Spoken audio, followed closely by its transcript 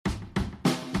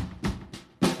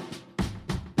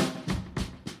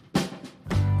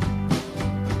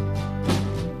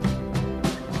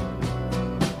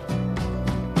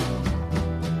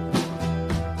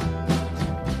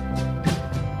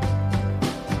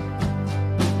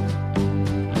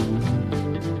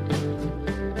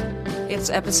It's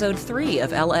episode 3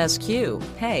 of LSQ.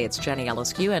 Hey, it's Jenny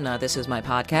LSQ, and this is my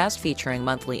podcast featuring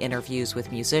monthly interviews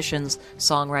with musicians,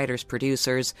 songwriters,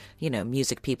 producers,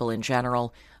 music people in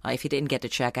general. If you didn't get to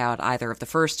check out either of the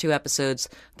first 2 episodes,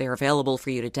 they're available for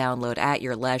you to download at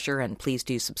your leisure, and please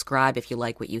do subscribe if you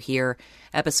like what you hear.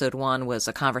 Episode 1 was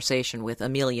a conversation with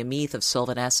Amelia Meath of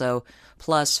Sylvan Esso,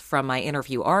 plus, from my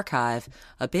interview archive,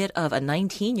 a bit of a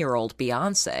 19-year-old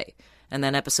Beyonce. And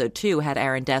then episode 2 had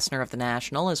Aaron Dessner of The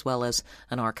National, as well as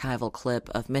an archival clip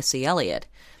of Missy Elliott.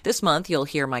 This month, you'll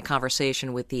hear my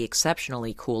conversation with the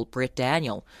exceptionally cool Britt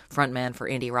Daniel, frontman for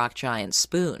indie rock giant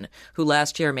Spoon, who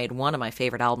last year made one of my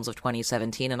favorite albums of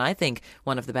 2017, and I think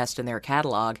one of the best in their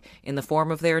catalog, in the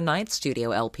form of their ninth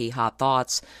studio LP, Hot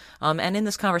Thoughts. And in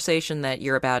this conversation that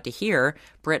you're about to hear,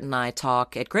 Britt and I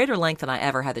talk at greater length than I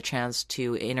ever had the chance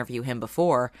to interview him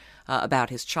before, about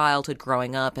his childhood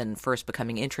growing up and first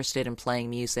becoming interested in playing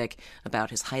music, about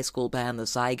his high school band, the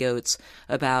Zygotes,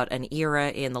 about an era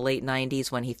in the late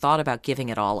 90s when he thought about giving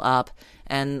it all up,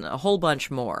 and a whole bunch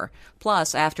more.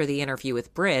 Plus, after the interview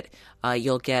with Britt,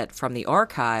 you'll get from the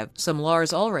archive some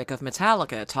Lars Ulrich of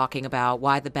Metallica talking about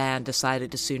why the band decided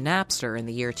to sue Napster in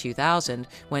the year 2000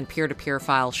 when peer-to-peer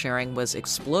file sharing was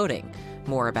exploding.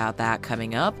 More about that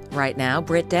coming up. Right now,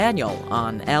 Britt Daniel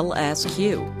on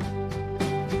LSQ.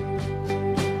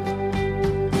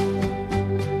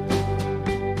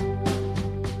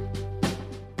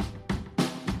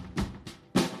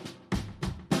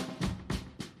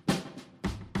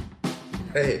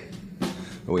 Hey,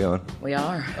 are we on? We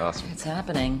are. Awesome. It's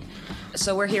happening.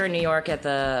 So we're here in New York at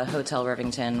the Hotel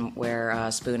Rivington, where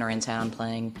Spoon are in town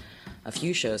playing a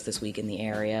few shows this week in the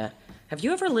area. Have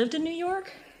you ever lived in New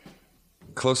York?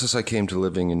 Closest I came to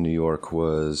living in New York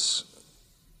was,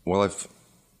 well,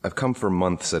 I've come for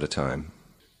months at a time.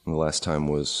 The last time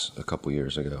was a couple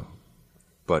years ago.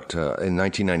 But in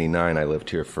 1999, I lived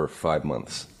here for 5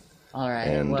 months. All right.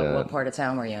 And, what part of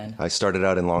town were you in? I started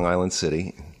out in Long Island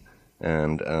City,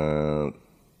 and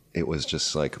it was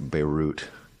just like Beirut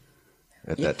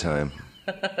at that time.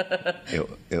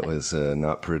 It was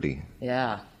not pretty.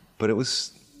 Yeah. But it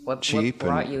was cheap. What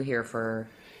brought you here for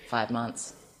 5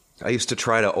 months? I used to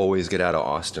try to always get out of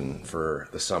Austin for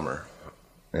the summer.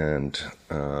 And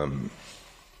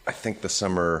I think the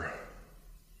summer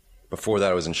before that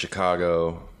I was in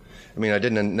Chicago. I mean, I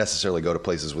didn't necessarily go to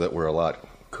places that were a lot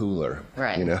cooler,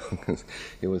 right? Because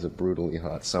it was a brutally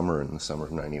hot summer in the summer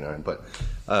of '99. But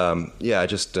I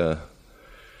just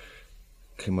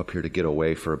came up here to get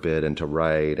away for a bit and to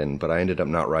write, but I ended up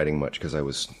not writing much because I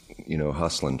was,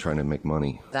 hustling, trying to make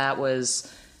money. That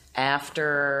was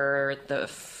after the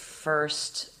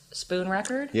first Spoon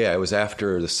record? Yeah, it was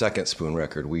after the second Spoon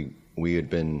record. We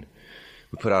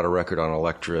put out a record on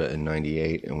Elektra in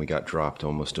 '98, and we got dropped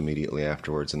almost immediately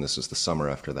afterwards, and this was the summer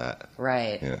after that.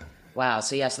 Right. Yeah. Wow.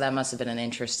 So that must have been an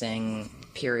interesting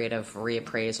period of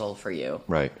reappraisal for you.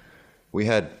 Right. We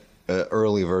had an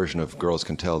early version of Girls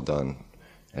Can Tell done,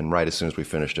 and right as soon as we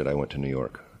finished it, I went to New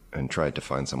York and tried to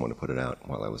find someone to put it out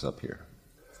while I was up here.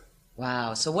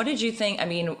 Wow. So what did you think? I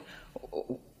mean,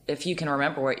 if you can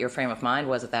remember what your frame of mind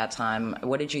was at that time,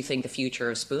 what did you think the future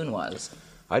of Spoon was?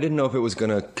 I didn't know if it was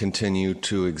going to continue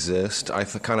to exist. I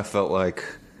kind of felt like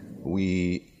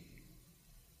we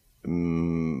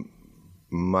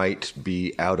might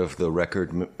be out of the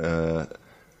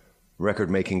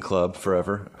record-making club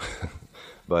forever,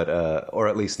 but or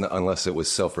at least unless it was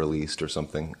self-released or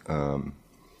something.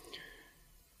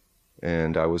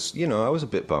 And I was a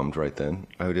bit bummed right then.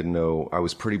 I didn't know. I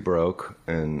was pretty broke,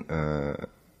 and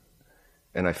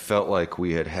I felt like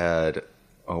we had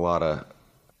a lot of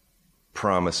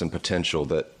promise and potential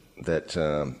that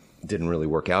didn't really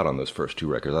work out on those first 2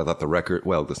 records. I thought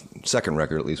the second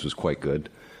record at least was quite good.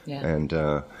 Yeah. And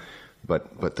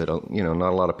but that not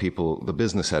a lot of people, the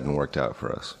business hadn't worked out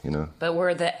for us, But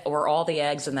were all the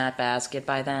eggs in that basket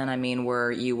by then? I mean,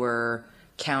 you were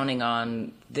counting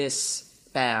on this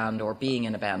band or being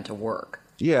in a band to work?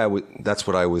 Yeah, that's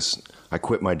what I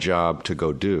quit my job to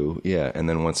go do. Yeah, and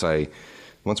then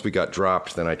once we got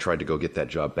dropped, then I tried to go get that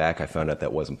job back. I found out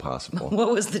that wasn't possible.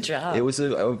 What was the job? I was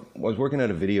working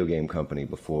at a video game company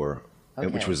before, okay.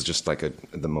 Which was just like it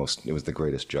was the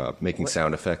greatest job, making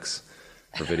sound effects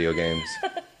for video games.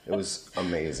 It was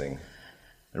amazing.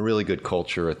 A really good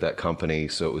culture at that company,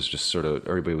 so it was just sort of,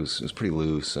 everybody was pretty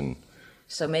loose. And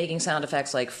so making sound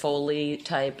effects like Foley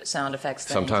type sound effects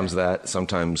things?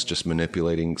 Sometimes just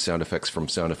manipulating sound effects from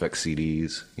sound effects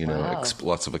CDs, Wow.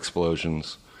 Lots of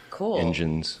explosions. Cool.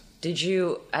 Engines.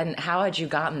 And how had you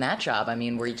gotten that job? I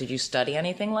mean, did you study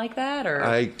anything like that, or?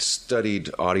 I studied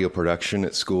audio production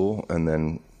at school, and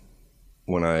then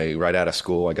right out of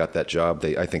school, I got that job.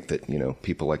 I think that,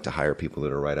 people like to hire people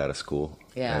that are right out of school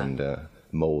and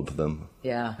mold them.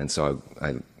 Yeah. And so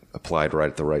I applied right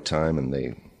at the right time, and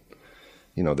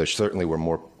there certainly were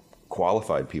more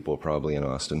qualified people probably in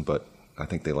Austin, but I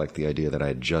think they liked the idea that I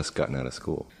had just gotten out of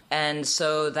school. And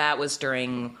so that was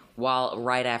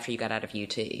right after you got out of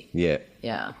UT. Yeah.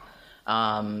 Yeah.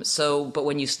 But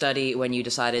when you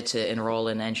decided to enroll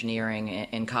in engineering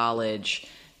in college,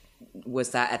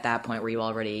 was that at that point, were you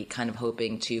already kind of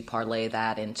hoping to parlay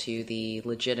that into the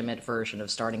legitimate version of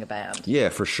starting a band? Yeah,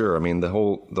 for sure. I mean, the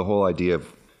whole idea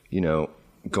of,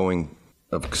 going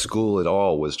of school at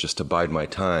all was just to bide my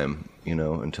time,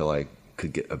 until I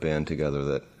could get a band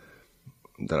together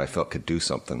that I felt could do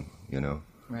something,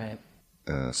 Right.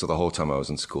 So the whole time I was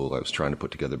in school, I was trying to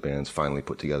put together bands, finally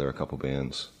put together a couple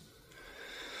bands.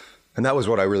 And that was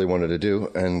what I really wanted to do.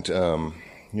 And,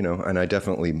 and I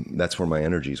definitely, that's where my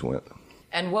energies went.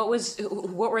 And what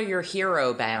were your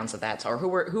hero bands at that time?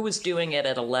 Or who was doing it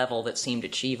at a level that seemed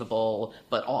achievable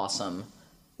but awesome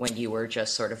when you were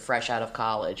just sort of fresh out of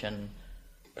college?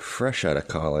 Fresh out of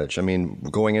college. I mean,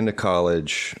 going into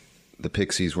college, the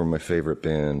Pixies were my favorite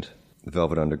band. The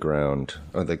Velvet Underground.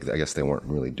 I guess they weren't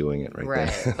really doing it right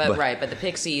then. But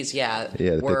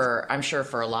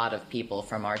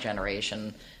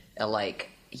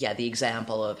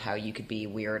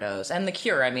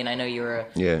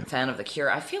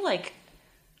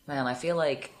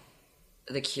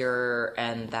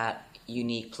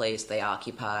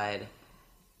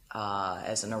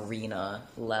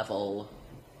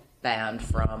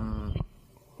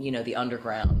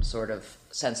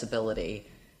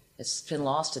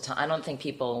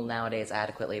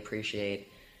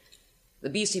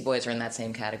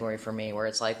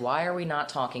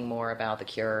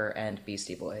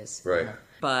Right.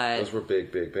 But those were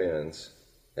big, big bands.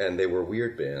 And they were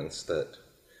weird bands that,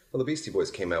 the Beastie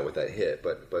Boys came out with that hit,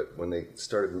 but when they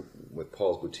started with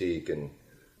Paul's Boutique, and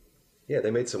they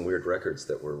made some weird records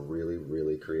that were really,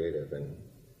 really creative,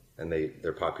 and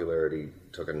their popularity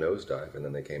took a nosedive, and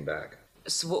then they came back.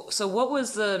 So what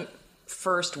was the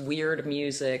first weird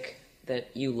music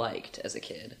that you liked as a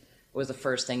kid? What was the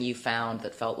first thing you found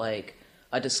that felt like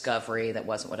a discovery that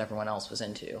wasn't what everyone else was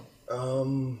into?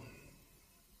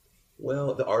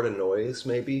 Well, the Art of Noise,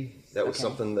 maybe. That was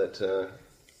something that...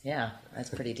 yeah, that's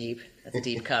pretty deep. That's a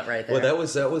deep cut right there. Well, there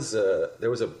was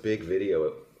a big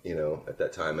video, at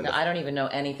that time. And I don't even know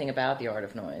anything about the Art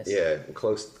of Noise. Yeah,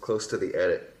 close to the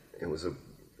edit. It was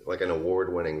like an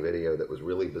award-winning video that was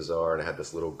really bizarre, and it had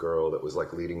this little girl that was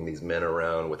like leading these men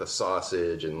around with a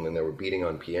sausage, and then they were beating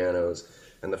on pianos.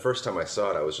 And the first time I saw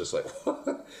it, I was just like,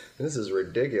 this is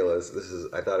ridiculous.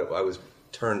 I was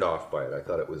turned off by it. I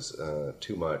thought it was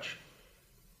too much.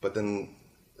 But then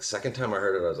the second time I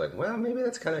heard it, I was like, well, maybe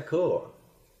that's kind of cool.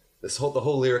 The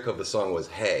whole lyric of the song was,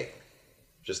 hey.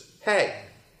 Just, hey,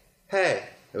 hey.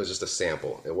 It was just a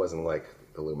sample. It wasn't like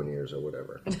the Lumineers or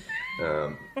whatever.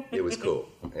 It was cool.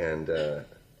 And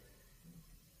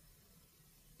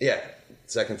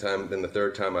second time, then the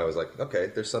third time I was like,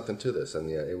 okay, there's something to this. And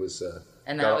it was...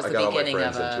 and that was the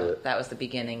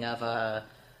beginning of a...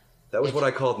 That was what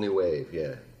I called New Wave,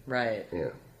 yeah. Right. Yeah.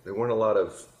 There weren't a lot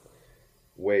of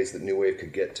ways that New Wave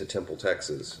could get to Temple,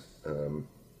 Texas. And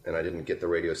I didn't get the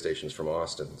radio stations from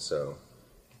Austin, so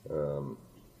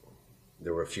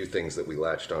there were a few things that we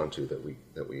latched onto that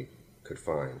we could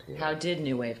find. How did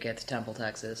New Wave get to Temple,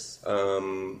 Texas?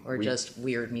 Just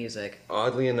weird music?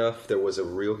 Oddly enough, there was a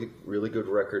really good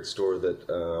record store that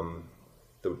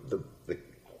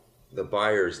the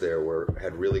buyers there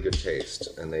had really good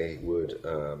taste, and they would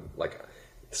like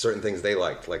certain things they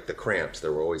liked, like the Cramps.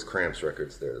 There were always Cramps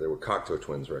records there. There were Cocteau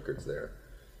Twins records there.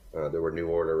 There were New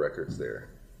Order records there.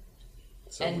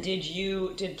 So, and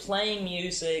did playing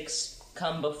music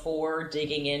come before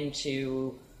digging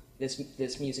into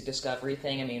this music discovery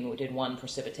thing? I mean, did one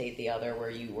precipitate the other, where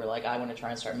you were like, I want to try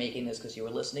and start making this because you were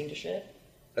listening to shit?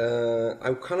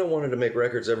 I kind of wanted to make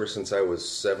records ever since I was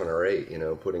 7 or 8,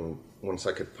 once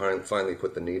I could finally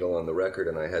put the needle on the record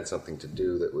and I had something to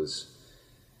do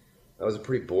I was a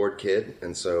pretty bored kid,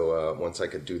 and so once I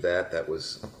could do that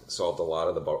solved a lot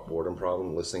of the boredom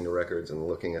problem, listening to records and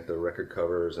looking at the record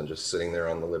covers and just sitting there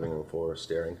on the living room floor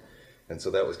staring. And so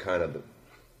that was kind of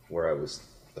where I was,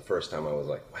 the first time I was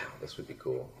like, wow, this would be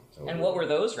cool. And what were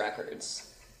those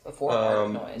records before Art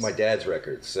of Noise? My dad's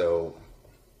records, so...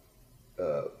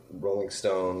 Rolling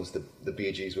Stones, the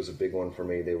Bee Gees was a big one for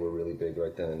me. They were really big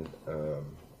right then.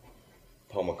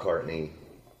 Paul McCartney.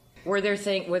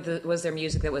 Was there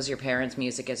music that was your parents'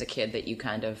 music as a kid that you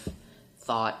kind of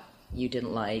thought you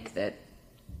didn't like, that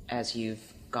as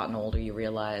you've gotten older you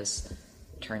realize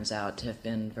turns out to have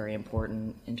been very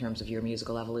important in terms of your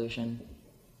musical evolution.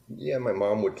 Yeah, my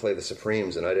mom would play the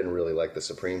Supremes, and I didn't really like the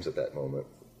Supremes at that moment.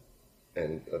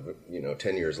 And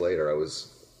 10 years later, I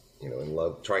was, in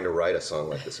love, trying to write a song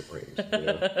like the Supremes.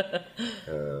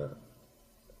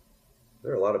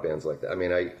 There are a lot of bands like that. I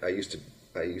mean, I used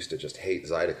to just hate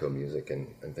Zydeco music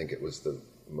and think it was the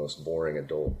most boring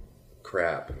adult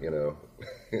crap,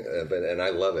 and I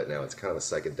love it now. It's kind of a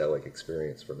psychedelic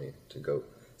experience for me to go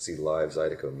see live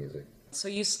Zydeco music. So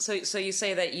you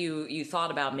say that you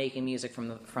thought about making music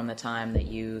from the time that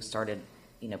you started,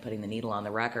 putting the needle on the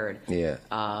record. Yeah.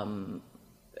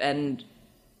 And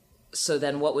so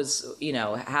then what was,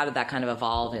 how did that kind of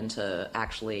evolve into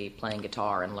actually playing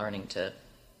guitar and learning to?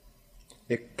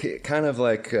 It kind of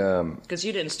like... Because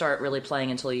you didn't start really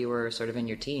playing until you were sort of in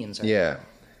your teens, right? Yeah.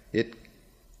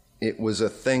 It was a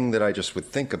thing that I just would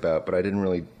think about, but I didn't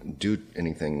really do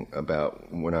anything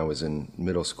about when I was in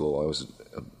middle school. I was,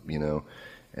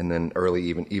 and then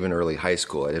even early high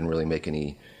school, I didn't really make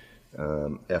any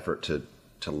effort to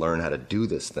learn how to do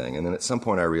this thing. And then at some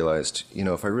point I realized,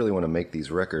 if I really want to make these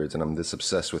records and I'm this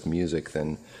obsessed with music,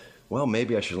 then, well,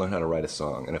 maybe I should learn how to write a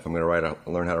song. And if I'm going to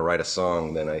learn how to write a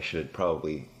song, then I should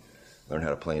probably learn how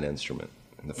to play an instrument.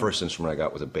 And the first instrument I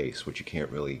got was a bass, which you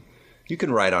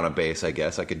can write on a bass, I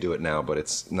guess. I could do it now, but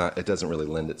it doesn't really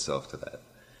lend itself to that.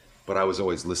 But I was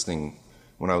always listening,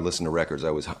 when I would listen to records,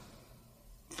 I was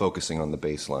focusing on the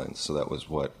bass lines. So that was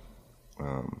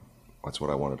that's what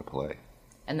I wanted to play.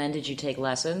 And then did you take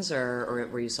lessons, or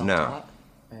were you self-taught?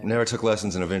 No, right. Never took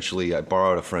lessons, and eventually I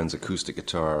borrowed a friend's acoustic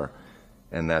guitar,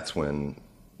 and that's when,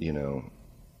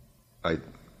 I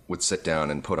would sit down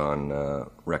and put on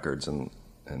records and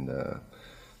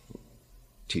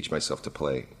teach myself to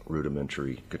play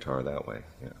rudimentary guitar that way.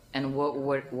 Yeah. And what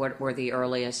were the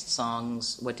earliest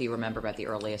songs? What do you remember about the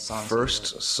earliest songs?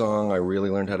 First song I really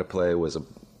learned how to play was a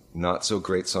not so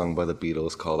great song by the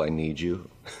Beatles called "I Need You,"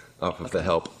 off of the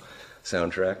Help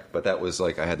soundtrack. But that was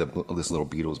like I had this little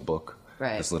Beatles book,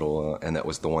 right? This little, and that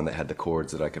was the one that had the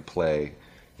chords that I could play.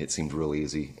 It seemed real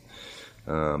easy.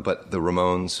 But the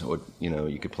Ramones,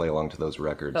 you could play along to those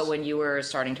records. But when you were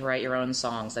starting to write your own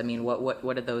songs, I mean,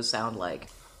 what did those sound like?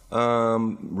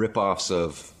 Rip-offs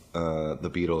of the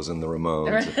Beatles and the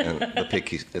Ramones and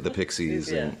the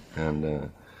Pixies, yeah.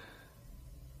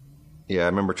 I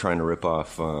remember trying to rip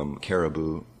off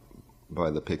Caribou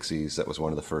by the Pixies. That was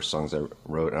one of the first songs I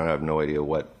wrote, and I have no idea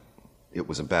what it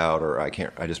was about, or I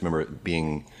just remember it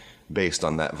being based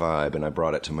on that vibe, and I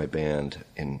brought it to my band,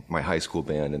 in my high school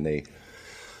band, and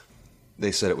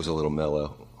they said it was a little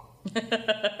mellow.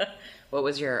 What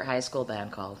was your high school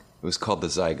band called? It was called the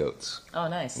Zygotes. Oh,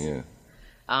 nice. Yeah.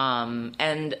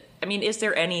 And I mean, is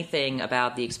there anything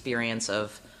about the experience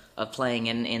of playing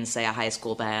in say a high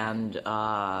school band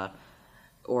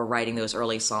or writing those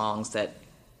early songs that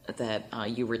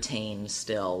you retain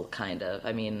still, kind of?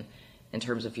 I mean, in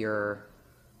terms of your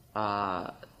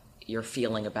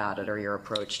feeling about it or your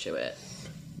approach to it.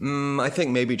 I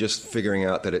think maybe just figuring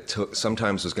out that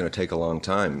sometimes was going to take a long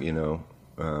time.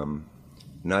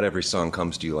 Not every song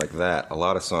comes to you like that. A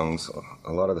lot of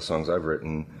the songs I've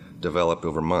written developed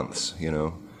over months,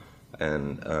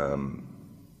 and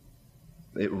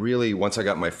it really, once I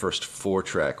got my first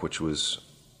 4-track, I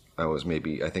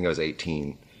think I was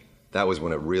 18, that was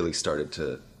when it really started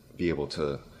to be able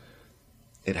to,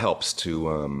 it helps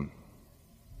to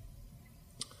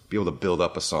be able to build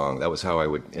up a song. That was how I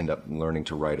would end up learning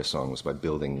to write a song, was by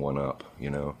building one up,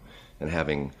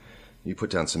 and you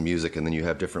put down some music and then you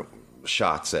have different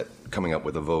shots at coming up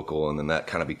with a vocal, and then that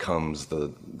kind of becomes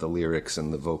the lyrics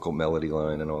and the vocal melody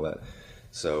line and all that.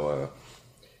 So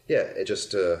it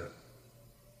just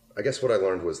I guess what I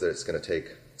learned was that it's going to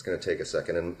take a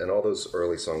second, and all those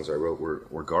early songs I wrote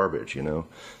were garbage,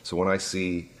 So when I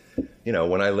see,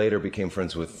 when I later became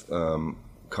friends with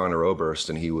Conor Oberst,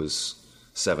 and he was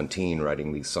 17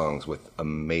 writing these songs with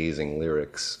amazing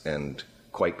lyrics and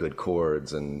quite good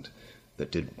chords and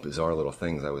that did bizarre little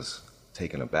things, I was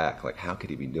taken aback. Like, how could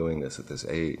he be doing this at this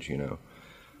age,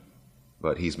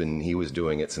 But he was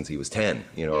doing it since he was 10,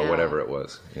 or whatever it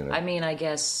was, I mean, I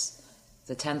guess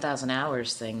the 10,000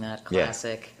 hours thing, that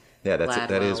classic that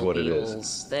is what Beatles it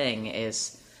is. Thing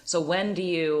is. So when do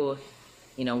you,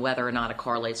 whether or not it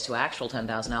correlates to actual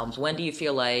 10,000 albums, when do you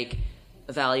feel like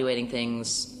evaluating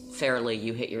things fairly,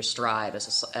 you hit your stride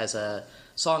as a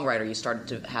songwriter? You started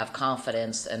to have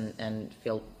confidence and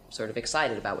feel sort of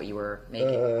excited about what you were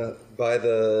making?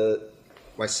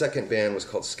 My second band was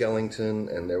called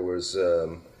Skellington, and there were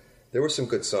some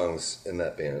good songs in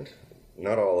that band.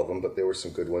 Not all of them, but there were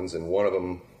some good ones, and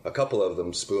a couple of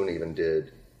them, Spoon even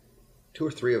did 2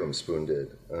 or 3 of them Spoon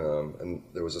did. And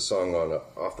there was a song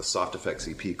off the Soft Effects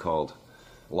EP called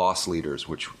Lost Leaders,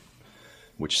 which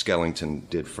Skellington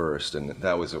did first, and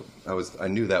I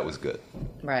knew that was good.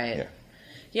 Right.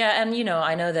 Yeah, and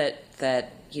I know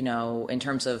that in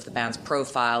terms of the band's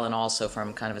profile and also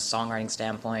from kind of a songwriting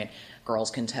standpoint,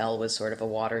 Girls Can Tell was sort of a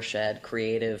watershed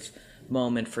creative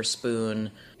moment for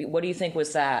Spoon. What do you think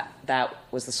was that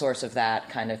was the source of that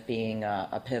kind of being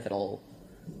a pivotal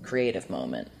creative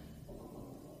moment?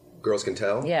 Girls Can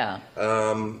Tell? Yeah.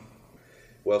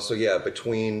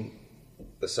 Between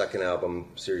the second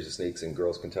album, Series of Sneaks, and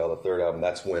Girls Can Tell, the third album,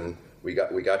 that's when we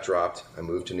got dropped. I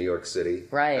moved to New York City.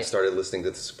 Right. I started listening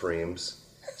to the Supremes,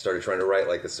 started trying to write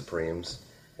like the Supremes,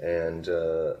 and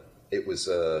it was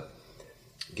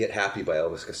Get Happy by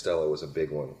Elvis Costello was a big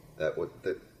one.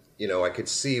 I could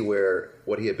see where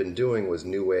what he had been doing was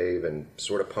new wave and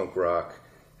sort of punk rock,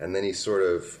 and then he sort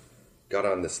of got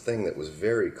on this thing that was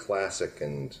very classic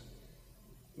and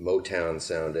Motown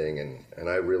sounding, and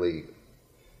I really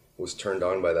was turned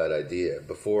on by that idea.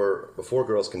 Before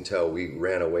Girls Can Tell, we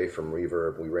ran away from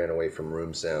reverb, we ran away from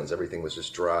room sounds. Everything was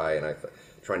just dry, and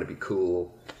trying to be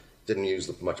cool. Didn't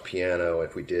use much piano.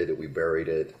 If we did, we buried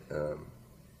it.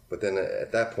 But then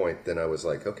at that point, then I was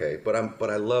like, okay, but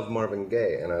I love Marvin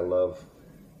Gaye, and I love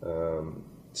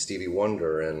Stevie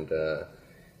Wonder, and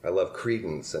I love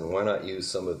Creedence, and why not use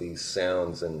some of these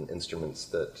sounds and instruments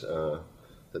that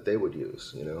they would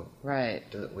use, Right.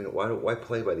 Why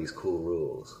play by these cool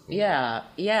rules? Yeah.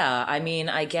 I mean,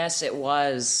 I guess it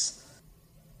was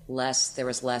there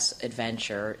was less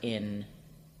adventure in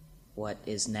what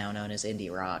is now known as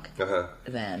indie rock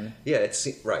then. Yeah,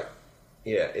 right.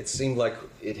 Yeah, it seemed like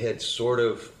it had sort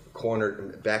of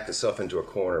backed itself into a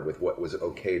corner with what was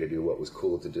okay to do, what was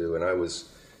cool to do, and I was,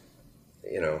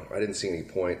 I didn't see any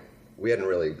point. We hadn't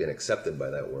really been accepted by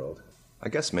that world. I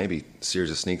guess maybe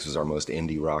Series of Sneaks was our most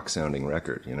indie rock sounding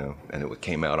record, and it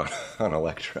came out on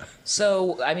Elektra.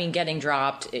 So, I mean, getting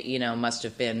dropped, must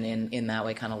have been in that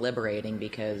way kind of liberating,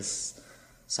 because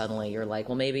suddenly you're like,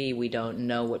 well, maybe we don't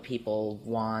know what people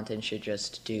want and should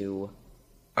just do.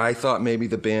 I thought maybe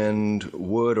the band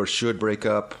would or should break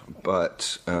up,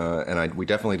 but we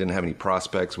definitely didn't have any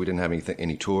prospects. We didn't have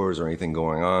any tours or anything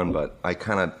going on, but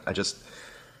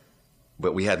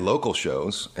but we had local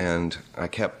shows, and I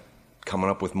kept coming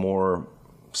up with more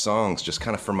songs just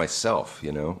kind of for myself,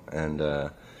 and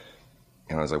I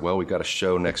was like, well, we got a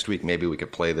show next week, maybe we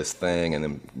could play this thing. And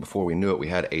then before we knew it, we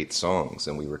had 8 songs,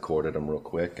 and we recorded them real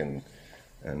quick, and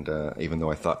even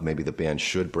though I thought maybe the band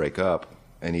should break up,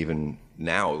 and even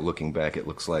now looking back, it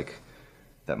looks like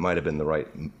that might have been the right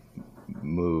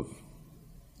move,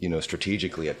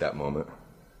 strategically at that moment.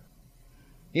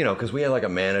 Because we had like a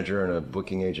manager and a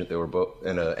booking agent that were both,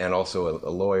 and also a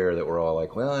lawyer that were all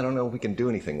like, well, I don't know if we can do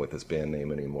anything with this band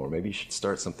name anymore. Maybe you should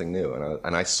start something new.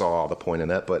 And I saw the point in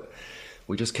that, but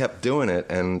we just kept doing it.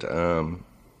 And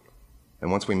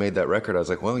once we made that record, I was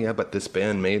like, well, yeah, but this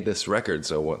band made this record,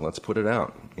 so let's put it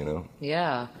out,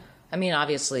 Yeah. I mean,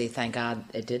 obviously, thank God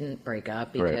it didn't break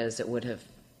up, because right.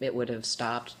 it would have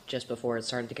stopped just before it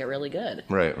started to get really good.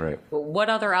 Right. But what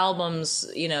other albums,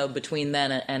 between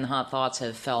then and Hot Thoughts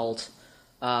have felt,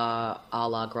 a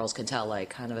la Girls Can Tell,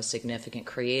 like kind of a significant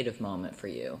creative moment for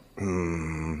you? I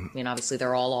mean, obviously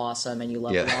they're all awesome and you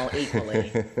love them all equally.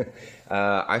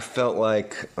 I felt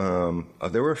like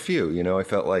there were a few. I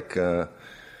felt like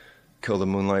Kill the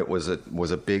Moonlight was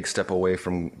a big step away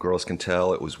from Girls Can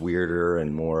Tell. It was weirder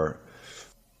and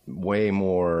way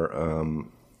more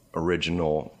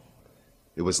original.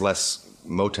 It was less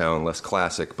Motown, less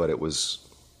classic, but it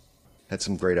had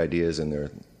some great ideas in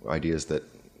there, ideas that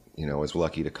I was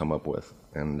lucky to come up with.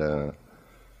 And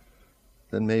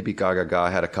then maybe Gaga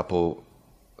Ga had a couple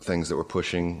things that were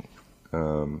pushing,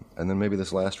 and then maybe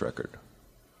this last record.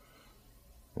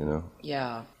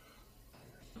 Yeah.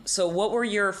 So what were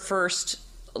your first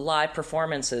live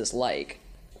performances like?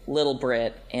 Little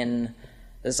Brit in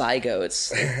the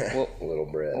Zygotes. Little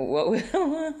Brit. What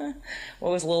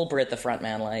was Little Brit, the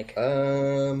frontman, like?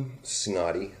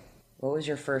 Snotty. What was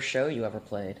your first show you ever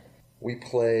played?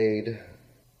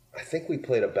 I think we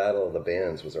played a Battle of the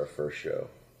Bands was our first show.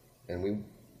 And we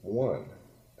won,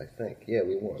 I think. Yeah,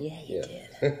 we won. Yeah, you did.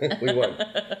 We won.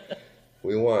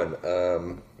 We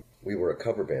won. We were a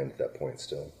cover band at that point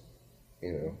still.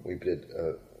 We did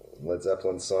a Led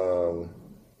Zeppelin song,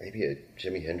 maybe a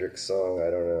Jimi Hendrix song.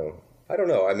 I don't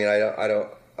know. I mean, I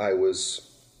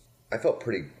felt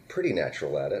pretty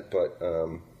natural at it, but I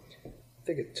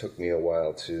think it took me a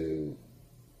while to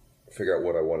figure out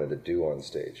what I wanted to do on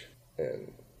stage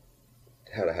and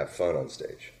how to have fun on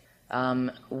stage.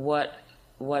 What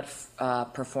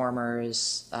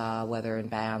performers, whether in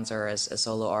bands or as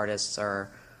solo artists,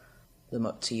 are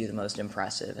to you the most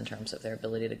impressive in terms of their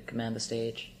ability to command the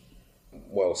stage?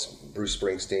 Well, Bruce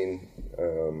Springsteen,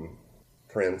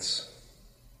 Prince.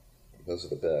 Those are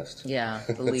the best. Yeah,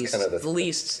 the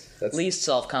least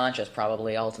self-conscious,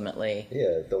 probably, ultimately.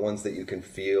 Yeah, the ones that you can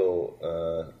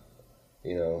feel.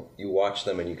 You watch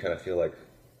them and you kind of feel like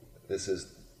this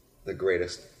is the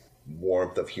greatest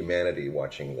warmth of humanity.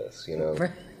 Watching this,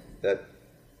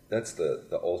 that's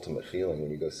the ultimate feeling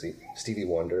when you go see Stevie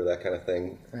Wonder, that kind of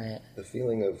thing. Right. The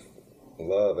feeling of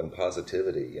love and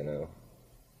positivity. I don't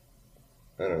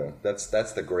know.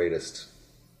 That's the greatest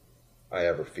I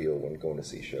ever feel when going to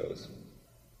see shows,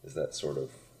 is that sort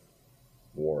of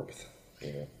warmth,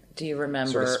 Do you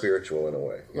remember... Sort of spiritual in a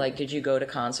way. Like, did you go to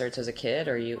concerts as a kid,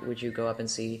 or would you go up and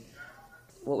see...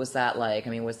 What was that like? I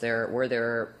mean, were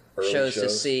there shows to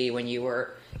see when you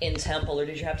were in Temple, or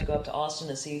did you have to go up to Austin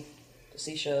to see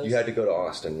shows? You had to go to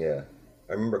Austin, yeah.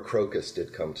 I remember Crocus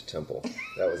did come to Temple.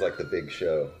 That was like the big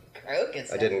show.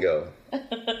 Crocus? I didn't go.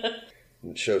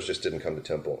 Shows just didn't come to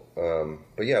Temple.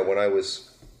 But yeah, when I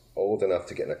was old enough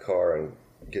to get in a car and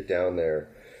get down there,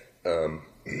 I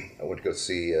went to go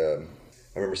see... I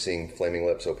remember seeing Flaming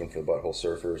Lips open for the Butthole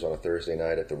Surfers on a Thursday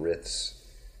night at the Ritz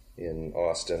in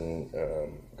Austin.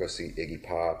 Go see Iggy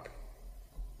Pop.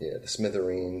 Yeah, the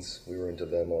Smithereens. We were into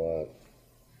them a lot.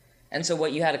 And so,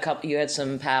 you had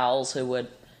some pals who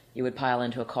you would pile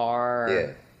into a car.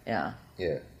 Or, yeah.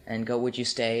 And would you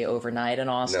stay overnight in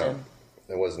Austin?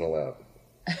 No, it wasn't allowed.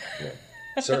 No,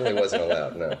 certainly wasn't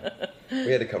allowed. No,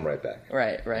 we had to come right back.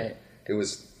 Right. It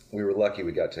was. We were lucky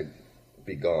we got to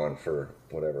be gone for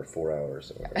 4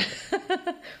 hours or whatever.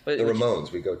 The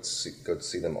Ramones, we go to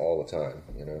see them all the time,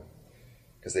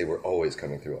 because they were always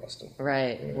coming through Austin.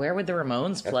 Right. Where would the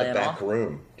Ramones play? At the back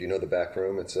room. Do you know the back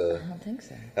room? I don't think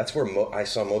so. That's where I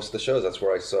saw most of the shows. That's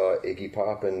where I saw Iggy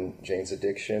Pop and Jane's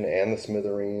Addiction and the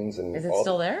Smithereens. And is it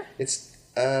still there? It's,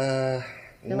 I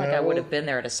feel like I would have been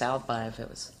there at a South by if it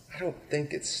was... I don't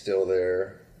think it's still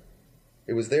there.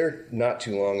 It was there not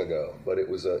too long ago, but it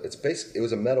was a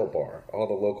metal bar. All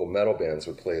the local metal bands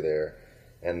would play there,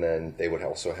 and then they would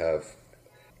also have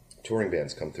touring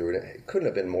bands come through. It couldn't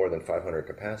have been more than 500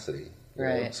 capacity.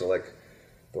 Right. So like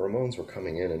the Ramones were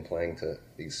coming in and playing to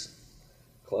these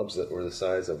clubs that were the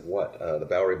size of the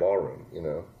Bowery Ballroom,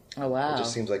 Oh, wow. It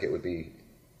just seems like it would be,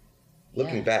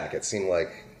 looking back, it seemed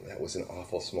like that was an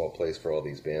awful small place for all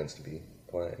these bands to be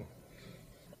playing.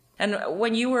 And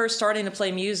when you were starting to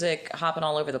play music, hopping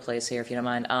all over the place here, if you don't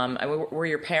mind, were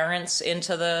your parents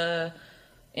into the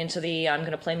I'm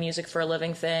going to play music for a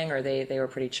living thing, or they were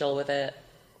pretty chill with it?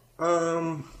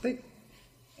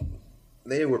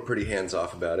 They were pretty hands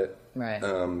off about it. Right.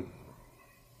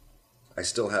 I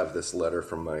still have this letter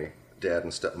from my dad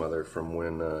and stepmother from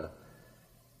when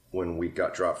we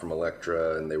got dropped from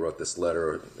Elektra, and they wrote this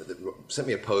letter, sent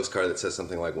me a postcard that says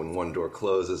something like, when one door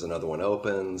closes, another one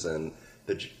opens, and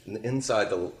inside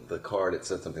the card it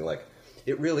said something like,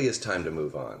 it really is time to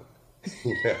move on.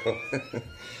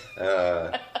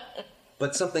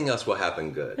 But something else will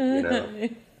happen good, and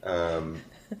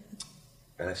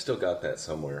I still got that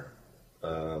somewhere.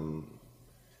 So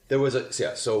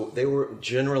they were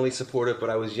generally supportive, but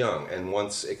I was young, and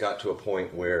once it got to a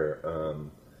point where I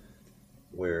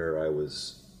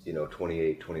was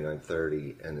 28, 29,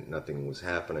 30 and nothing was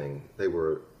happening, they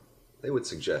would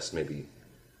suggest maybe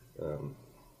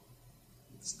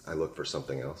I look for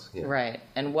something else. Yeah. Right.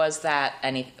 And was that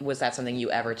something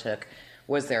you ever took?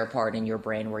 Was there a part in your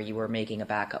brain where you were making a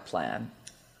backup plan?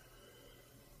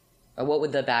 Or what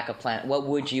would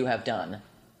you have done?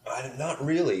 Not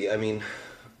really. I mean,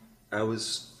 I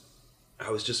was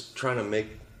just trying to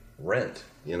make rent,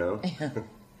 Yeah.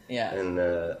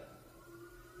 And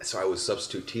so I was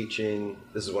substitute teaching.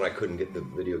 This is when I couldn't get the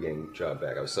video game job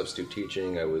back. I was substitute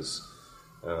teaching. I was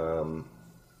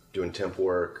doing temp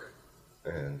work.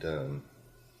 And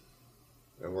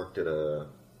I worked at a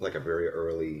very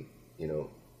early,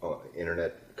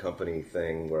 internet company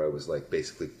thing where I was like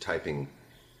basically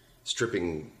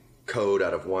stripping code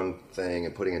out of one thing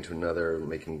and putting it into another,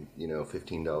 making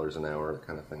 $15 an hour, that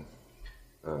kind of thing.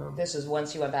 This is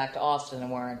once you went back to Austin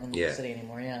and weren't in the city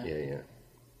anymore. Yeah. Yeah.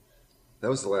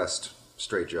 That was the last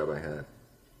straight job I had.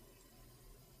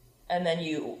 And then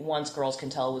once Girls Can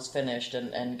Tell was finished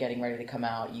and getting ready to come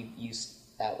out,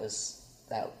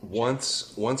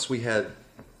 Once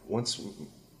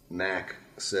Mac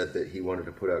said that he wanted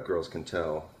to put out Girls Can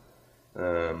Tell,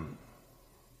 I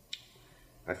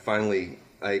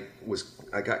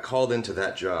got called into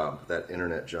that job, that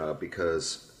internet job,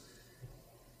 because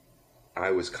I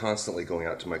was constantly going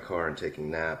out to my car and taking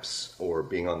naps or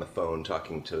being on the phone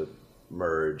talking to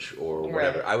Merge or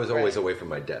whatever. Right, I was always away from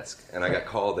my desk, and I got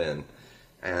called in,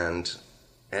 and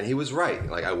he was right.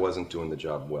 Like, I wasn't doing the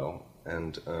job well,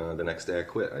 and the next day I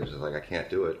quit. I was just like, I can't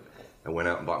do it. I went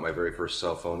out and bought my very first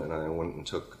cell phone, and I went and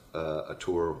took a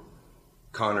tour.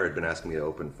 Connor had been asking me to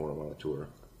open for him on a tour,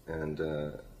 and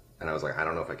I was like, I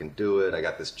don't know if I can do it. I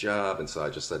got this job, and so I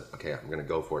just said, okay, I'm going to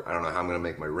go for it. I don't know how I'm going to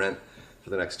make my rent for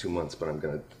the next 2 months, but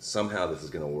somehow this is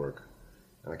going to work.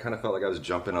 And I kind of felt like I was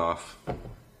jumping off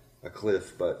a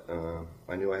cliff, but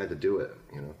I knew I had to do it,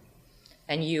 you know.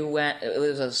 And you went, it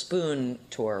was a Spoon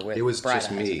tour with It was Bright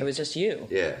just Eyes. me. It was just you.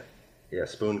 Yeah,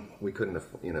 Spoon, we couldn't have,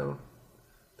 you know,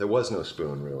 there was no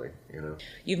Spoon, really, you know.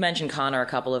 You've mentioned Connor a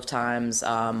couple of times,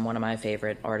 one of my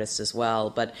favorite artists as well,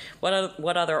 but what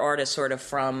other artists sort of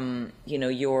from, you know,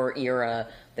 your era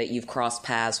that you've crossed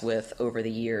paths with over the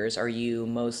years are you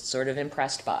most sort of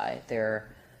impressed by,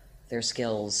 their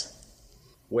skills?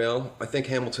 Well, I think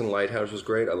Hamilton Lighthouse was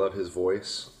great. I love his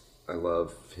voice. I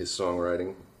love his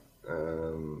songwriting.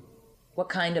 What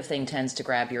kind of thing tends to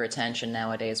grab your attention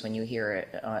nowadays when you hear it,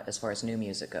 as far as new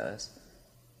music goes?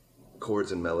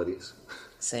 Chords and melodies.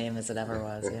 Same as it ever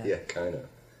was, yeah. Yeah, kind of.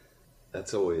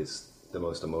 That's always the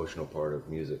most emotional part of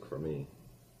music for me.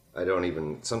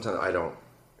 Sometimes I don't,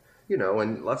 you know,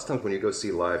 and lots of times when you go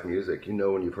see live music, you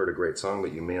know when you've heard a great song,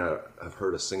 but you may not have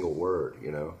heard a single word,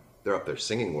 you know. They're up there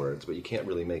singing words, but you can't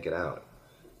really make it out.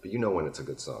 But you know when it's a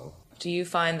good song. Do you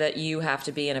find that you have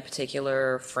to be in a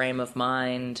particular frame of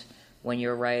mind when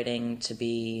you're writing to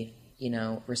be, you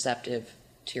know, receptive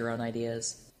to your own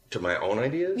ideas? To my own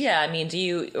ideas? Yeah, I mean, do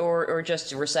you, or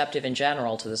just receptive in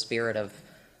general to the spirit of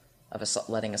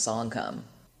letting a song come?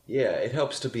 Yeah, it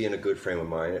helps to be in a good frame of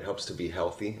mind. It helps to be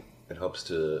healthy. It helps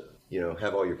to, you know,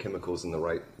 have all your chemicals in the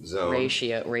right zone.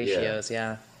 Ratios,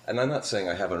 yeah. And I'm not saying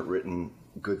I haven't written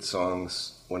good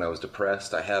songs when I was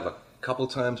depressed. I have a couple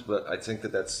times, but I think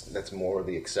that's more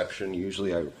the exception.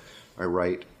 Usually I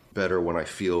write better when I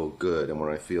feel good and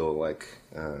when I feel like...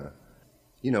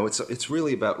 you know, it's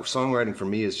really about songwriting for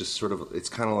me is just sort of, it's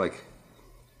kind of like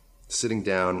sitting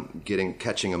down,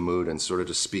 catching a mood and sort of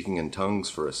just speaking in tongues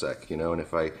for a sec, you know, and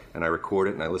I record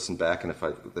it and I listen back and if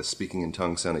the speaking in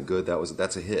tongues sounded good,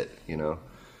 that's a hit, you know,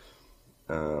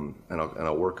 and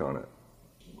I'll work on it.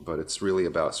 But it's really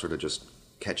about sort of just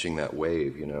catching that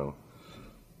wave, you know,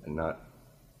 and not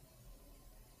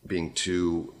being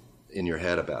too in your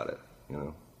head about it, you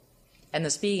know. And the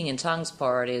speaking in tongues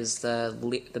part is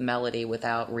the melody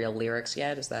without real lyrics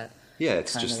yet? Is that? Yeah,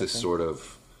 it's just this sort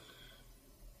of,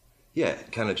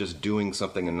 kind of just doing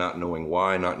something and not knowing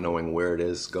why, not knowing where it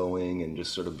is going, and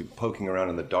just sort of poking around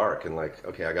in the dark and like,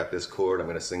 okay, I got this chord, I'm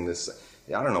going to sing this.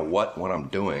 I don't know what I'm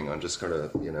doing. I'm just kind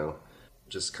of, you know,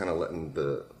 just kind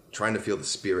of trying to feel the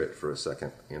spirit for a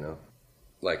second, you know.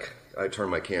 Like, I turn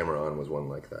my camera on was one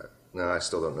like that. Now, I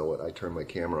still don't know what I turn my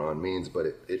camera on means, but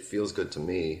it feels good to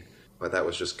me. But that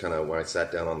was just kind of when I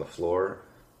sat down on the floor,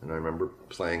 and I remember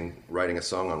writing a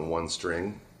song on one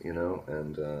string, you know,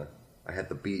 and I had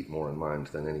the beat more in mind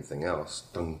than anything else.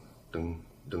 Dung, dung,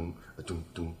 dung, dung,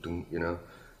 dung, dung, you know,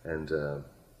 and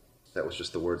that was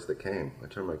just the words that came. I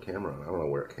turned my camera on. I don't know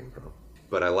where it came from.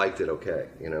 But I liked it okay,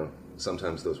 you know.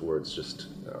 Sometimes those words just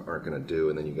aren't going to do,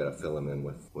 and then you got to fill them in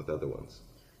with other ones.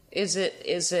 Is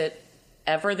it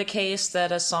ever the case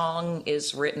that a song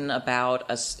is written about,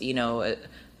 you know,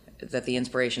 that the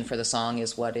inspiration for the song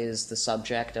is what is the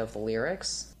subject of the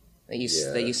lyrics? That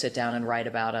you sit down and write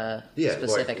about a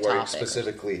specific topic?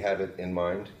 Specifically have it in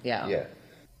mind? Yeah.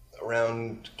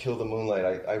 Around Kill the Moonlight,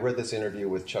 I read this interview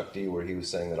with Chuck D where he was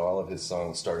saying that all of his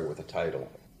songs started with a title.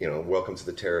 You know, Welcome to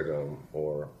the Terradome,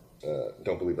 or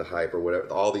Don't Believe the Hype, or whatever.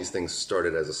 All these things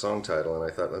started as a song title,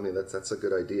 and I thought, I mean, that's a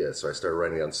good idea. So I started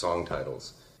writing down song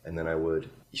titles. And then I would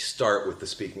start with the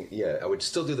speaking. Yeah, I would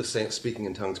still do the same speaking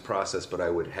in tongues process, but I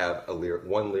would have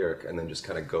one lyric, and then just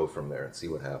kind of go from there and see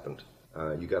what happened.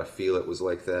 You Gotta Feel It was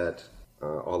like that.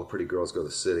 All the Pretty Girls Go to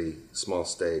the City. Small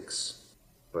Stakes.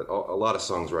 But a lot of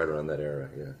songs right around that era,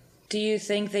 yeah. Do you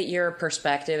think that your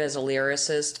perspective as a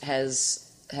lyricist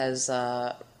has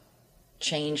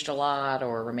changed a lot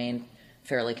or remained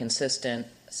fairly consistent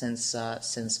since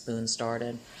Spoon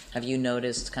started? Have you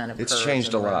noticed kind of... It's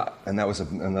changed a lot, and that was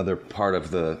another part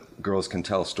of the Girls Can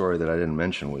Tell story that I didn't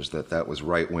mention, was that was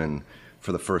right when,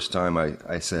 for the first time,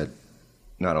 I said,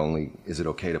 not only is it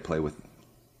okay to play with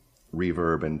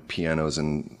reverb and pianos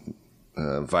and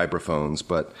vibraphones,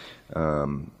 but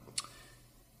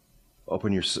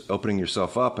opening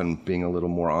yourself up and being a little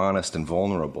more honest and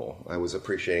vulnerable. I was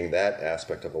appreciating that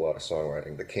aspect of a lot of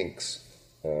songwriting. The Kinks,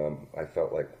 I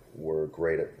felt like, were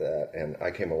great at that, and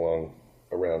I came along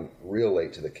around real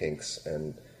late to the Kinks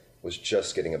and was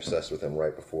just getting obsessed with them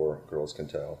right before Girls Can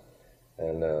Tell.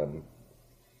 And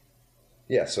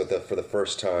so for the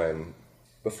first time,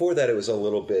 before that it was a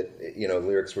little bit,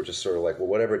 lyrics were just sort of like, well,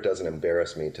 whatever doesn't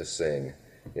embarrass me to sing,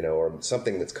 or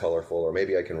something that's colorful, or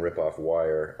maybe I can rip off a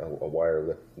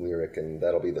Wire lyric and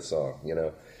that'll be the song,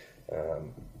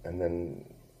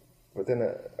 But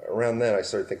then around then I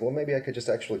started thinking, well, maybe I could just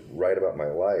actually write about my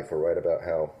life, or write about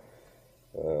how,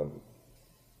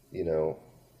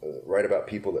 write about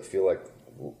people that feel like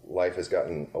life has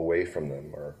gotten away from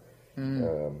them, or...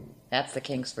 That's the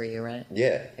Kinks for you, right?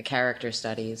 Yeah. The character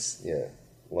studies. Yeah.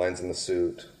 Lines in the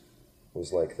Suit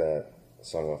was like that.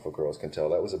 Song off of Girls Can Tell.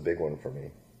 That was a big one for me.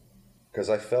 Because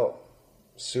I felt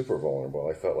super vulnerable.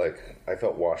 I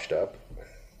felt washed up,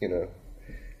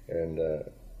 And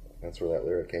that's where that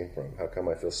lyric came from. How come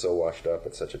I feel so washed up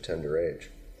at such a tender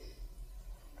age?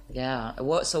 Yeah.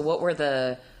 What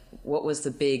was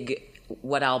the big...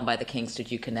 What album by the Kinks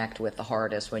did you connect with the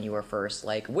hardest when you were first?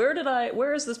 Like, where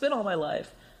has this been all my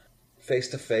life? Face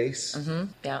to Face.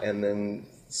 Mm-hmm. Yeah. And then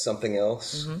Something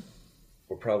Else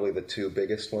were probably the two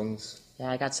biggest ones. Yeah,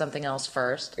 I got Something Else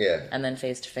first. Yeah. And then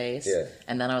Face to Face. Yeah.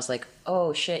 And then I was like,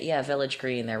 oh shit, yeah, Village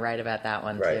Green. They're right about that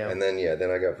one right. too. And then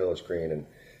I got Village Green, and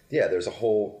there's a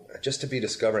whole, just to be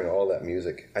discovering all that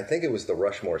music. I think it was the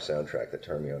Rushmore soundtrack that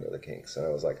turned me onto the Kinks. And I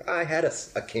was like, I had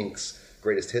a Kinks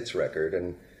greatest hits record,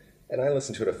 and I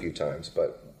listened to it a few times,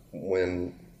 but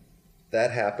when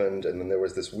that happened, and then there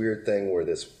was this weird thing where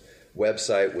this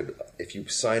website would, if you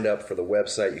signed up for the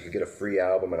website, you could get a free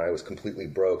album, and I was completely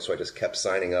broke, so I just kept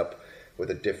signing up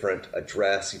with a different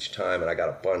address each time, and I got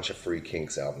a bunch of free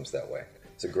Kinks albums that way.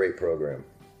 It's a great program.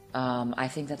 I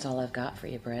think that's all I've got for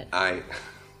you, Britt.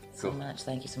 So much.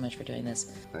 Thank you so much for doing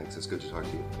this. Thanks. It's good to talk to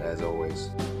you, as always.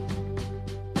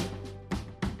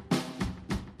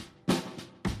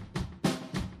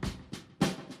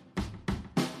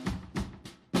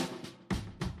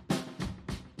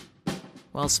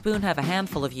 Well, Spoon have a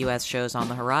handful of U.S. shows on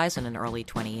the horizon in early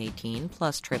 2018,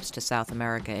 plus trips to South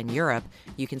America and Europe.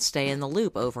 You can stay in the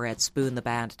loop over at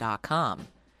spoontheband.com.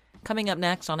 Coming up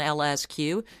next on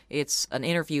LSQ, it's an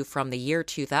interview from the year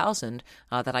 2000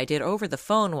 that I did over the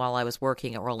phone while I was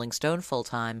working at Rolling Stone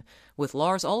full-time with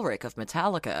Lars Ulrich of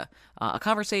Metallica, a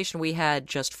conversation we had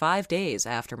just 5 days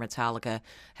after Metallica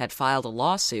had filed a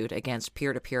lawsuit against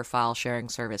peer-to-peer file-sharing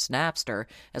service Napster,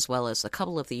 as well as a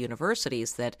couple of the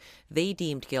universities that they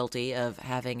deemed guilty of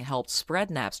having helped spread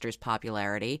Napster's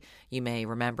popularity. You may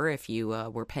remember, if you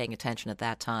were paying attention at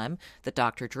that time, that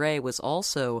Dr. Dre was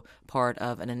also part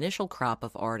of an initial crop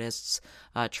of artists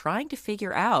trying to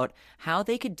figure out how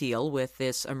they could deal with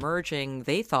this emerging,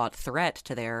 they thought, threat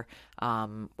to their,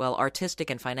 artistic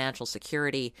and financial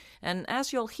security. And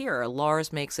as you'll hear,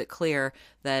 Lars makes it clear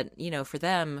that, for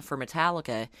them, for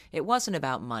Metallica, it wasn't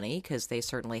about money, because they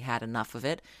certainly had enough of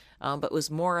it, but was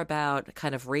more about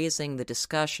kind of raising the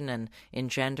discussion and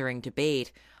engendering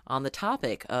debate on the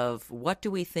topic of what do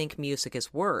we think music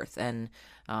is worth, and,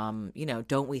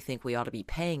 don't we think we ought to be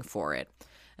paying for it?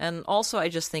 And also, I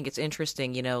just think it's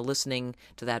interesting, listening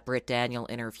to that Britt Daniel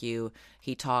interview.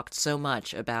 He talked so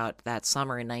much about that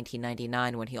summer in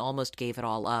 1999 when he almost gave it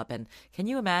all up. And can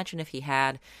you imagine if he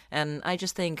had? And I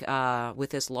just think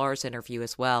with this Lars interview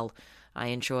as well, I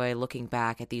enjoy looking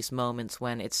back at these moments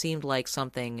when it seemed like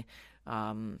something,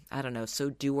 so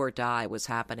do or die was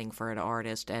happening for an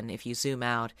artist. And if you zoom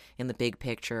out in the big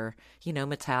picture,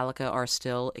 Metallica are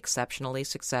still exceptionally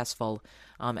successful.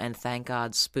 And thank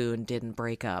God Spoon didn't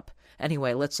break up.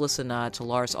 Anyway, let's listen to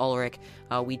Lars Ulrich.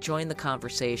 We joined the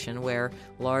conversation where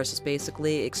Lars is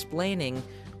basically explaining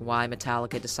why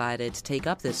Metallica decided to take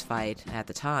up this fight at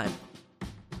the time.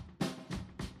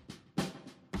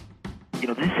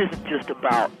 This isn't just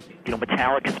about,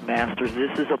 Metallica's masters.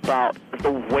 This is about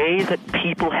the way that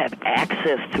people have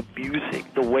access to music,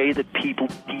 the way that people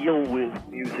deal with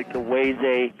music, the way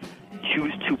they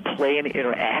choose to play and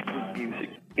interact with music.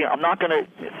 I'm not going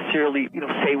to necessarily,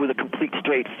 say with a complete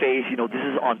straight face, this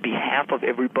is on behalf of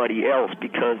everybody else,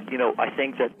 because, I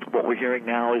think that what we're hearing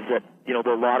now is that, there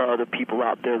are a lot of other people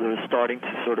out there that are starting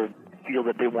to sort of feel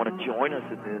that they want to join us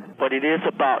in this. But it is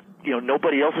about,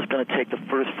 nobody else is going to take the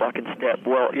first fucking step.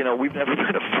 Well, we've never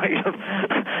been afraid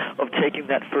of taking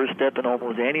that first step in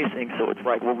almost anything. So it's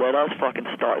like, well, let us fucking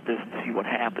start this and see what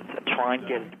happens, and try and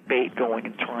get a debate going,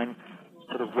 and try and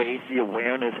sort of raise the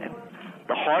awareness. And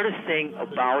the hardest thing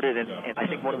about it, and I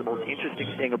think one of the most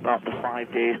interesting thing about the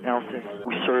 5 days now since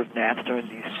we served Napster in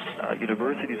these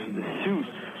universities with the suit,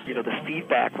 the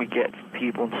feedback we get from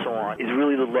people and so on, is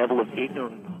really the level of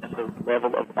ignorance and the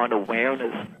level of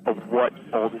unawareness of what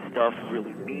all this stuff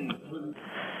really means.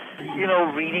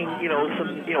 reading,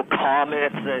 some,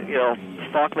 comments and,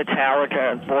 fuck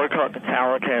Metallica and boycott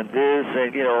Metallica and this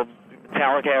and,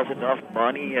 Metallica has enough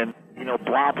money and,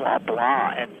 blah, blah,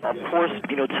 blah. And, of course,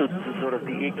 to sort of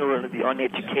the ignorant and the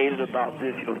uneducated about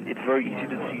this, it's very easy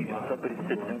to see somebody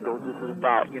sits and goes, this is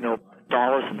about,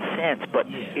 dollars and cents, but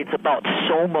it's about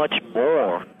so much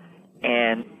more.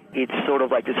 And it's sort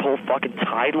of like this whole fucking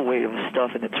tidal wave of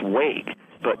stuff in its wake.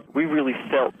 But we really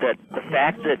felt that the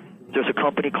fact that there's a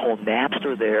company called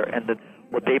Napster there and that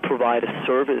what they provide a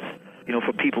service,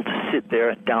 for people to sit there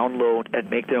and download and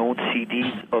make their own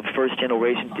CDs of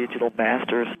first-generation digital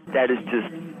masters,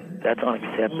 that's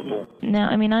unacceptable. Now,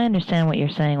 I mean, I understand what you're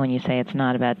saying when you say it's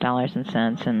not about dollars and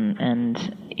cents, and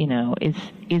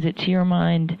is it to your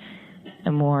mind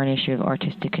more an issue of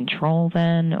artistic control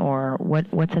then, or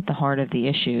what's at the heart of the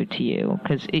issue to you?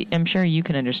 Because I'm sure you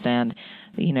can understand,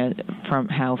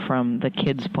 from the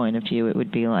kids' point of view, it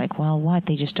would be like, well, what?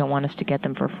 They just don't want us to get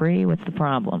them for free? What's the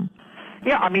problem?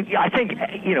 Yeah, I mean, I think,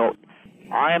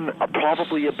 I'm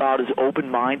probably about as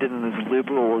open-minded and as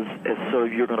liberal as sort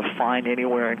of you're going to find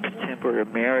anywhere in contemporary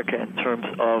America in terms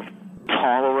of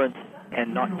tolerance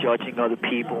and not judging other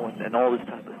people and all this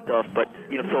type of stuff. But,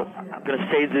 so I'm going to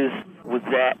say this with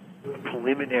that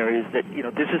preliminary is that,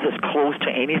 this is as close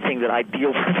to anything that I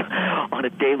deal with on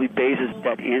a daily basis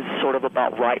that is sort of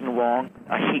about right and wrong.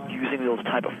 I hate using those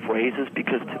type of phrases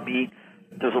because to me,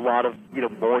 there's a lot of,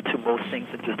 more to most things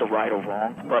than just a right or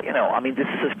wrong. But, this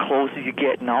is as close as you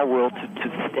get in our world to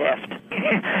theft.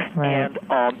 Right.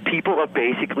 And people are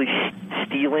basically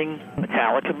stealing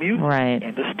Metallica music. Right.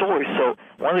 And the story. So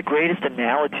one of the greatest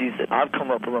analogies that I've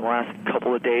come up with in the last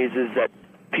couple of days is that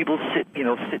people sit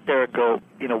there and go,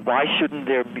 why shouldn't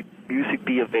their music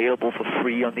be available for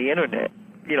free on the Internet?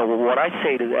 What I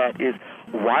say to that is,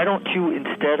 why don't you,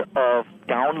 instead of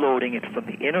downloading it from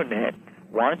the Internet,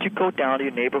 why don't you go down to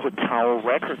your neighborhood Tower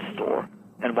record store,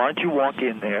 and why don't you walk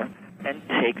in there and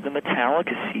take the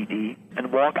Metallica CD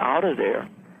and walk out of there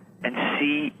and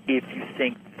see if you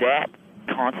think that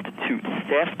constitutes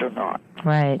theft or not?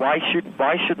 Right. Why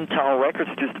shouldn't Tower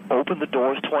Records just open the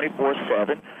doors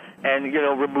 24/7 and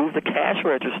remove the cash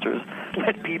registers,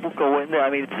 let people go in there?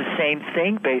 I mean, it's the same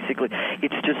thing basically.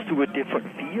 It's just through a different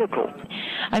vehicle.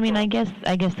 I mean, I guess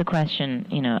the question,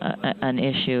 an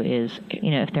issue is,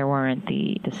 if there weren't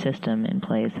the system in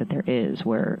place that there is,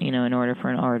 where, in order for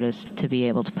an artist to be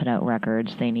able to put out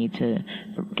records, they need to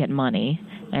get money,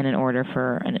 and in order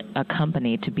for a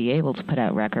company to be able to put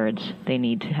out records, they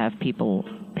need to have people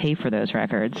pay for those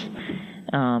records.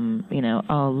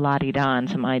 La-di-da, in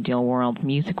some ideal world,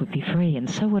 music would be free, and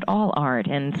so would all art,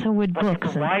 and so would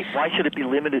books. Why should it be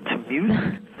limited to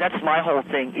music? That's my whole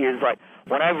thing, is like,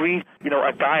 when I read,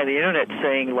 a guy on the Internet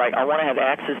saying, like, I want to have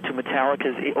access to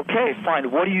Metallica's, okay,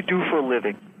 fine, what do you do for a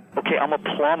living? Okay, I'm a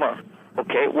plumber.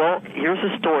 Okay, well, here's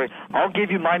the story. I'll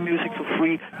give you my music for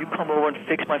free. You come over and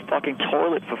fix my fucking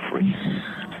toilet for free.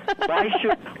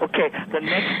 The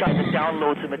next guy that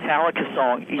downloads a Metallica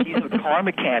song, he's a car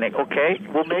mechanic, okay?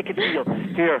 We'll make a deal.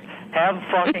 Here, have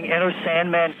fucking Enter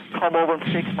Sandman come over and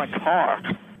fix my car.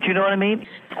 Do you know what I mean?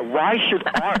 Why should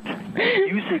art,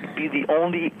 music, be the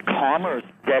only commerce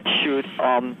that should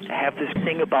have this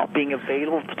thing about being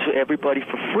available to everybody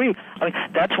for free? I mean,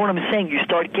 that's what I'm saying. You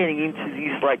start getting into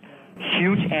these, like,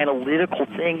 huge analytical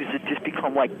things that just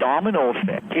become like domino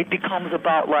effect. It becomes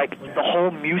about like the whole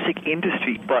music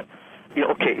industry. But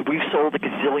okay, we've sold a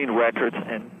gazillion records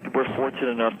and we're fortunate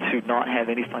enough to not have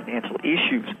any financial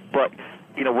issues. But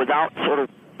without sort of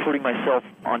putting myself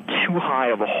on too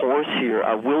high of a horse here,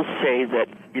 I will say that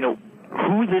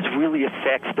who this really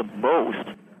affects the most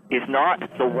is not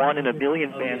the 1 in a million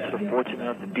bands that are fortunate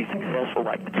enough to be successful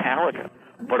like Metallica,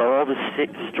 but all the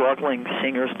struggling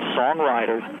singers and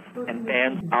songwriters and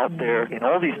bands out there in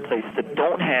all these places that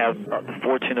don't have the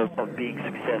fortune of being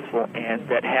successful and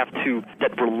that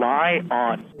rely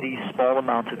on these small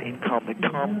amounts of income that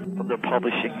come from their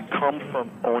publishing, come from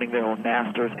owning their own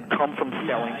masters, and come from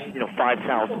selling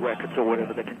 5,000 records or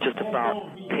whatever, that can just about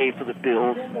pay for the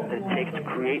bills that it takes to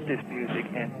create this music.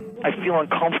 And I feel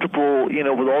uncomfortable,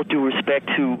 with all due respect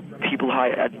to people I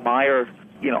admire.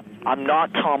 I'm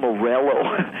not Tom Morello,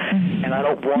 and I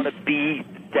don't want to be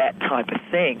that type of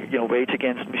thing. Rage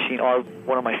Against the Machine are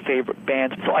one of my favorite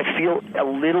bands, so I feel a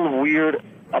little weird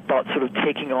about sort of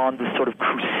taking on this sort of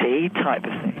crusade type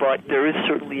of thing. But there is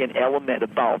certainly an element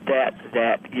about that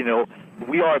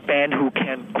we are a band who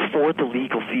can afford the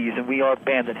legal fees, and we are a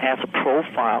band that has a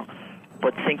profile,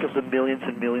 but think of the millions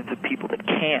and millions of people that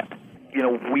can't.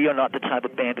 We are not the type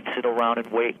of band that sit around and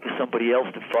wait for somebody else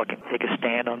to fucking take a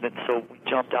stand on it, so we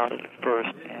jumped out at it first.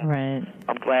 And right.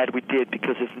 I'm glad we did,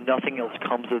 because if nothing else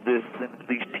comes of this, then at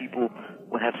least people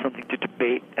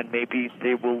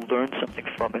they will learn something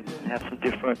from it and have some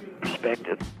different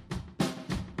perspective.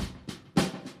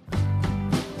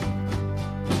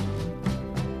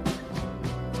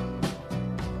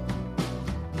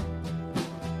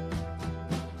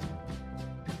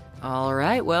 All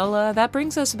right, well, that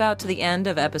brings us about to the end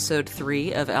of episode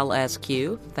 3 of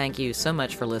LSQ. Thank you so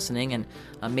much for listening, and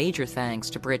a major thanks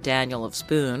to Britt Daniel of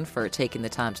Spoon for taking the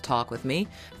time to talk with me.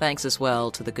 Thanks as well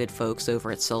to the good folks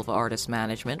over at Silva Artist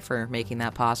Management for making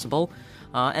that possible.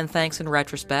 And thanks in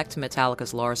retrospect to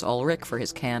Metallica's Lars Ulrich for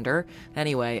his candor.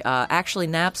 Anyway, actually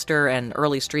Napster and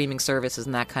early streaming services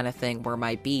and that kind of thing were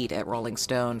my beat at Rolling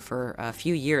Stone for a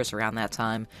few years around that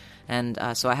time. And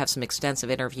so I have some extensive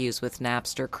interviews with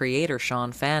Napster creator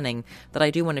Sean Fanning that I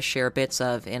do want to share bits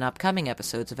of in upcoming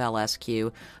episodes of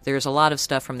LSQ. There's a lot of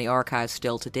stuff from the archives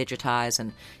still to digitize,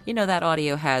 and you know that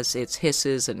audio has its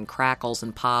hisses and crackles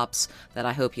and pops that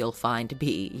I hope you'll find to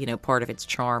be, part of its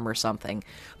charm or something.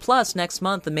 Plus, next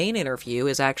month, the main interview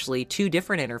is actually 2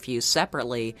 different interviews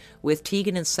separately with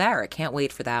Tegan and Sara. Can't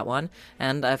wait for that one.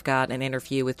 And I've got an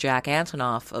interview with Jack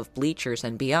Antonoff of Bleachers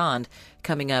and Beyond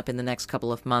coming up in the next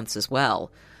couple of months as well.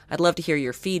 I'd love to hear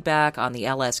your feedback on the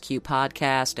LSQ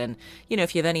podcast, and,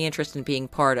 if you have any interest in being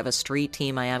part of a street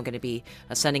team, I am going to be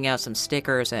sending out some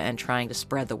stickers and trying to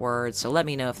spread the word, so let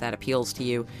me know if that appeals to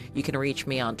you. You can reach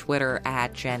me on Twitter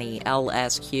at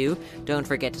JennyLSQ. Don't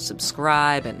forget to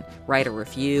subscribe and write a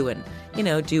review and,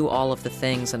 do all of the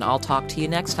things, and I'll talk to you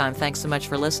next time. Thanks so much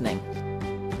for listening.